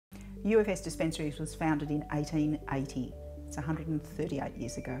UFS Dispensaries was founded in 1880. It's 138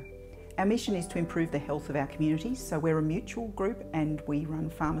 years ago. Our mission is to improve the health of our communities, so we're a mutual group and we run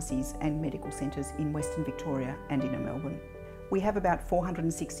pharmacies and medical centres in Western Victoria and inner Melbourne. We have about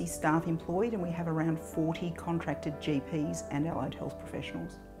 460 staff employed and we have around 40 contracted GPs and allied health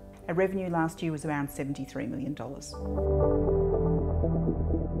professionals. Our revenue last year was around $73 million.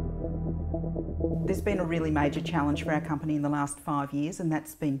 There's been a really major challenge for our company in the last 5 years, and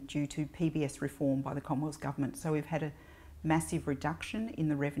that's been due to PBS reform by the Commonwealth Government. So we've had a massive reduction in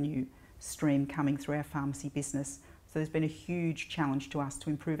the revenue stream coming through our pharmacy business. So there's been a huge challenge to us to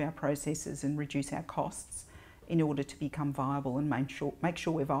improve our processes and reduce our costs in order to become viable and make sure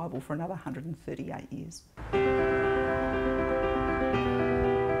we're viable for another 138 years.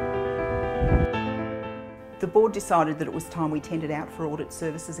 The board decided that it was time we tendered out for audit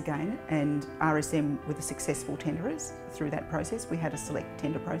services again, and RSM were the successful tenderers through that process. We had a select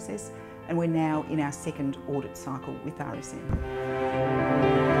tender process and we're now in our second audit cycle with RSM.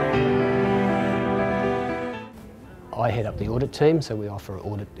 I head up the audit team, so we offer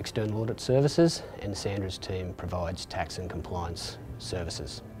external audit services, and Sandra's team provides tax and compliance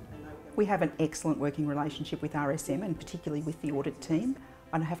services. We have an excellent working relationship with RSM and particularly with the audit team.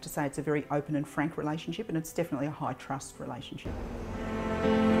 I have to say it's a very open and frank relationship, and it's definitely a high trust relationship.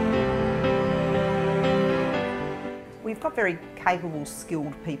 We've got very capable,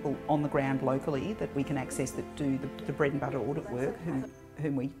 skilled people on the ground locally that we can access that do the bread and butter audit work,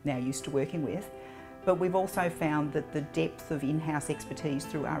 whom we're now used to working with. But we've also found that the depth of in-house expertise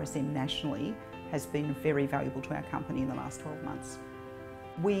through RSM nationally has been very valuable to our company in the last 12 months.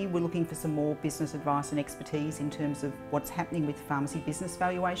 We were looking for some more business advice and expertise in terms of what's happening with pharmacy business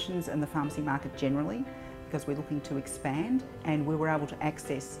valuations and the pharmacy market generally, because we're looking to expand, and we were able to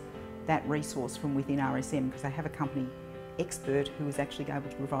access that resource from within RSM because they have a company expert who was actually able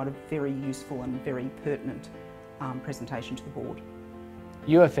to provide a very useful and very pertinent presentation to the board.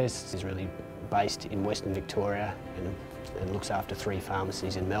 UFS is really based in Western Victoria and looks after 3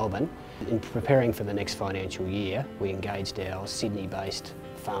 pharmacies in Melbourne. In preparing for the next financial year, we engaged our Sydney-based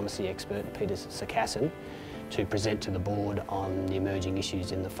pharmacy expert, Peter Sarkasson, to present to the board on the emerging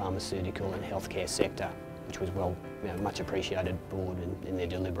issues in the pharmaceutical and healthcare sector, which was much appreciated board in their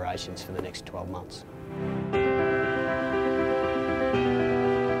deliberations for the next 12 months.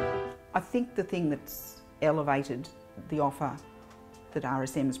 I think the thing that's elevated the offer that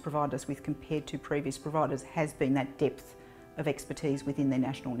RSM has provided us with compared to previous providers has been that depth of expertise within their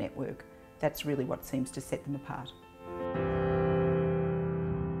national network. That's really what seems to set them apart.